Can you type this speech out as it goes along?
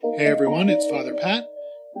Hey everyone, it's Father Pat,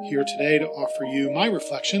 here today to offer you my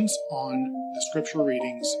reflections on the scripture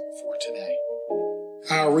readings for today.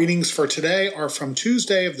 Our readings for today are from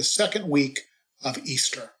Tuesday of the second week of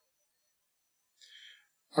Easter.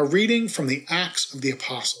 A reading from the Acts of the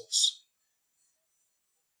Apostles.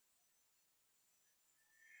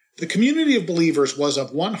 The community of believers was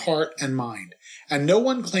of one heart and mind, and no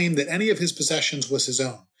one claimed that any of his possessions was his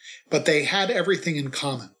own, but they had everything in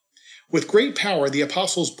common. With great power, the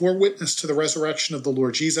apostles bore witness to the resurrection of the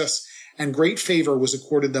Lord Jesus, and great favor was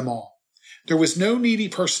accorded them all. There was no needy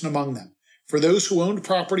person among them, for those who owned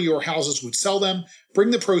property or houses would sell them,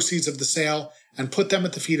 bring the proceeds of the sale, and put them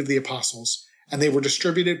at the feet of the apostles, and they were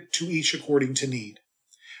distributed to each according to need.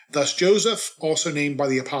 Thus Joseph, also named by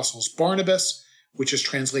the apostles Barnabas, which is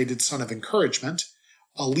translated son of encouragement,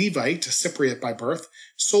 a Levite, a Cypriot by birth,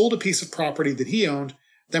 sold a piece of property that he owned,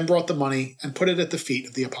 then brought the money and put it at the feet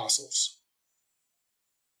of the apostles.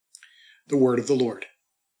 The word of the Lord.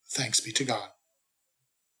 Thanks be to God.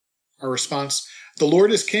 Our response: the Lord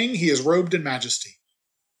is king, he is robed in majesty.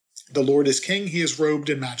 The Lord is king, he is robed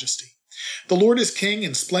in majesty. The Lord is king,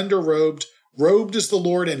 in splendor robed, robed is the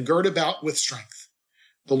Lord and girt about with strength.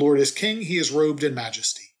 The Lord is king, he is robed in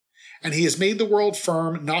majesty. And he has made the world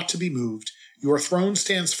firm, not to be moved. Your throne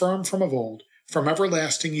stands firm from of old, from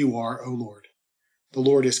everlasting you are, O Lord. The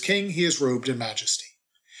Lord is king, he is robed in majesty.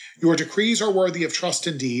 Your decrees are worthy of trust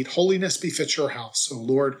indeed. Holiness befits your house, O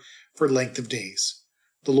Lord, for length of days.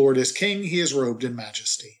 The Lord is king, he is robed in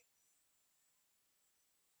majesty.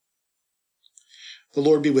 The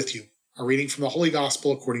Lord be with you. A reading from the Holy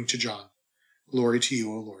Gospel according to John. Glory to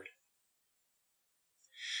you, O Lord.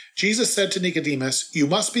 Jesus said to Nicodemus, "You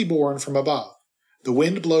must be born from above. The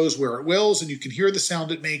wind blows where it wills, and you can hear the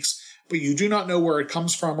sound it makes, but you do not know where it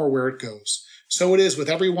comes from or where it goes. So it is with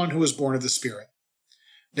everyone who is born of the Spirit."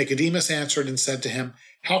 Nicodemus answered and said to him,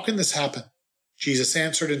 "How can this happen?" Jesus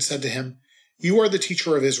answered and said to him, "You are the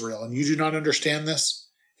teacher of Israel, and you do not understand this?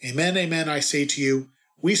 Amen, amen, I say to you,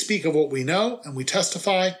 we speak of what we know, and we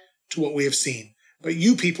testify to what we have seen, but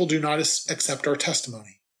you people do not accept our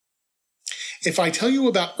testimony. If I tell you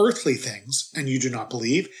about earthly things, and you do not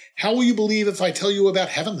believe, how will you believe if I tell you about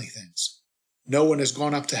heavenly things? No one has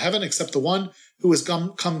gone up to heaven except the one who has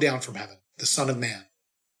come down from heaven, the Son of Man.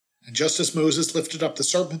 And just as Moses lifted up the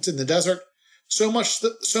serpent in the desert, so must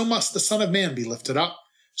the Son of Man be lifted up,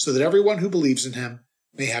 so that everyone who believes in him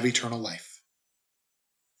may have eternal life."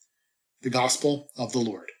 The Gospel of the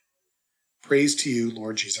Lord. Praise to you,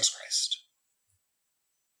 Lord Jesus Christ.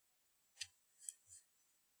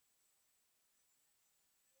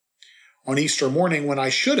 On Easter morning, when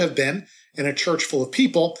I should have been in a church full of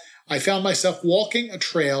people, I found myself walking a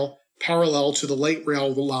trail parallel to the light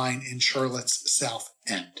rail line in Charlotte's South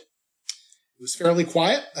End. It was fairly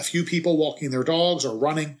quiet, a few people walking their dogs or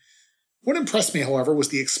running. What impressed me, however, was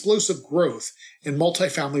the explosive growth in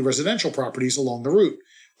multifamily residential properties along the route.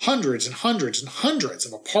 Hundreds and hundreds and hundreds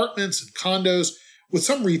of apartments and condos, with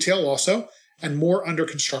some retail also, and more under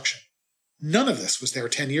construction. None of this was there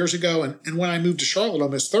 10 years ago, and when I moved to Charlotte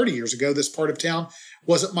almost 30 years ago, this part of town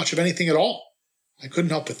wasn't much of anything at all. I couldn't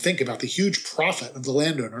help but think about the huge profit of the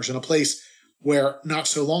landowners in a place where, not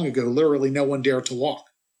so long ago, literally no one dared to walk.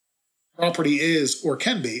 Property is, or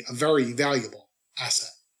can be, a very valuable asset,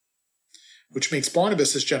 which makes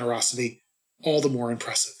Barnabas' generosity all the more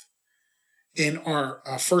impressive. In our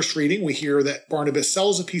first reading, we hear that Barnabas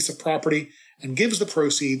sells a piece of property and gives the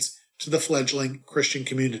proceeds to the fledgling Christian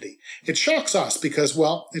community. It shocks us because,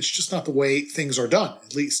 well, it's just not the way things are done,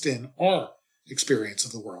 at least in our experience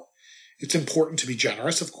of the world. It's important to be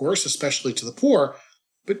generous, of course, especially to the poor,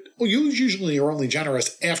 but you usually are only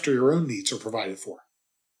generous after your own needs are provided for.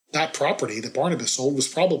 That property that Barnabas sold was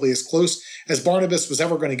probably as close as Barnabas was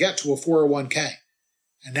ever going to get to a 401k,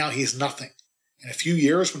 and now he has nothing. In a few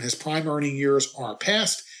years, when his prime earning years are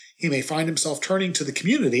past, he may find himself turning to the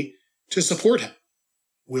community to support him.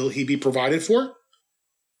 Will he be provided for?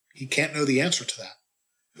 He can't know the answer to that.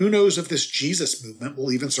 Who knows if this Jesus movement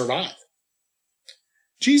will even survive?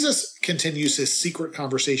 Jesus continues his secret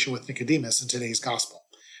conversation with Nicodemus in today's gospel.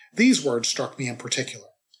 These words struck me in particular.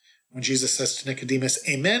 When Jesus says to Nicodemus,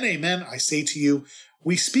 "Amen, amen, I say to you,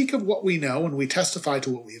 we speak of what we know and we testify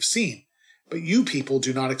to what we have seen, but you people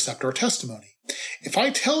do not accept our testimony. If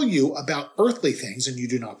I tell you about earthly things and you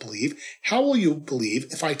do not believe, how will you believe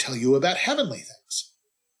if I tell you about heavenly things?"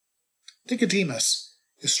 Nicodemus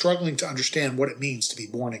is struggling to understand what it means to be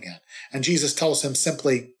born again, and Jesus tells him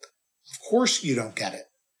simply, "Of course you don't get it.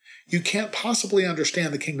 You can't possibly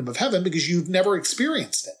understand the kingdom of heaven because you've never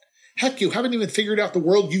experienced it. Heck, you haven't even figured out the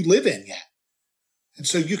world you live in yet. And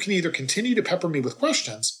so you can either continue to pepper me with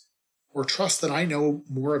questions, or trust that I know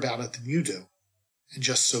more about it than you do and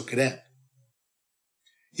just soak it in.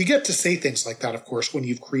 You get to say things like that, of course, when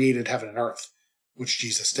you've created heaven and earth, which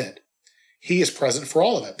Jesus did. He is present for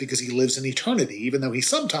all of it because he lives in eternity, even though he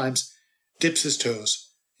sometimes dips his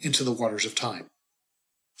toes into the waters of time.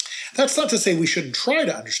 That's not to say we shouldn't try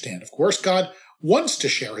to understand. Of course, God wants to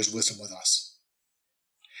share his wisdom with us.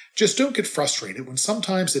 Just don't get frustrated when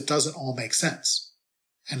sometimes it doesn't all make sense.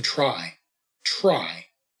 And try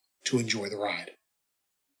to enjoy the ride.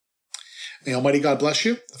 May Almighty God bless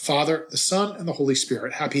you, the Father, the Son, and the Holy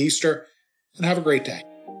Spirit. Happy Easter, and have a great day.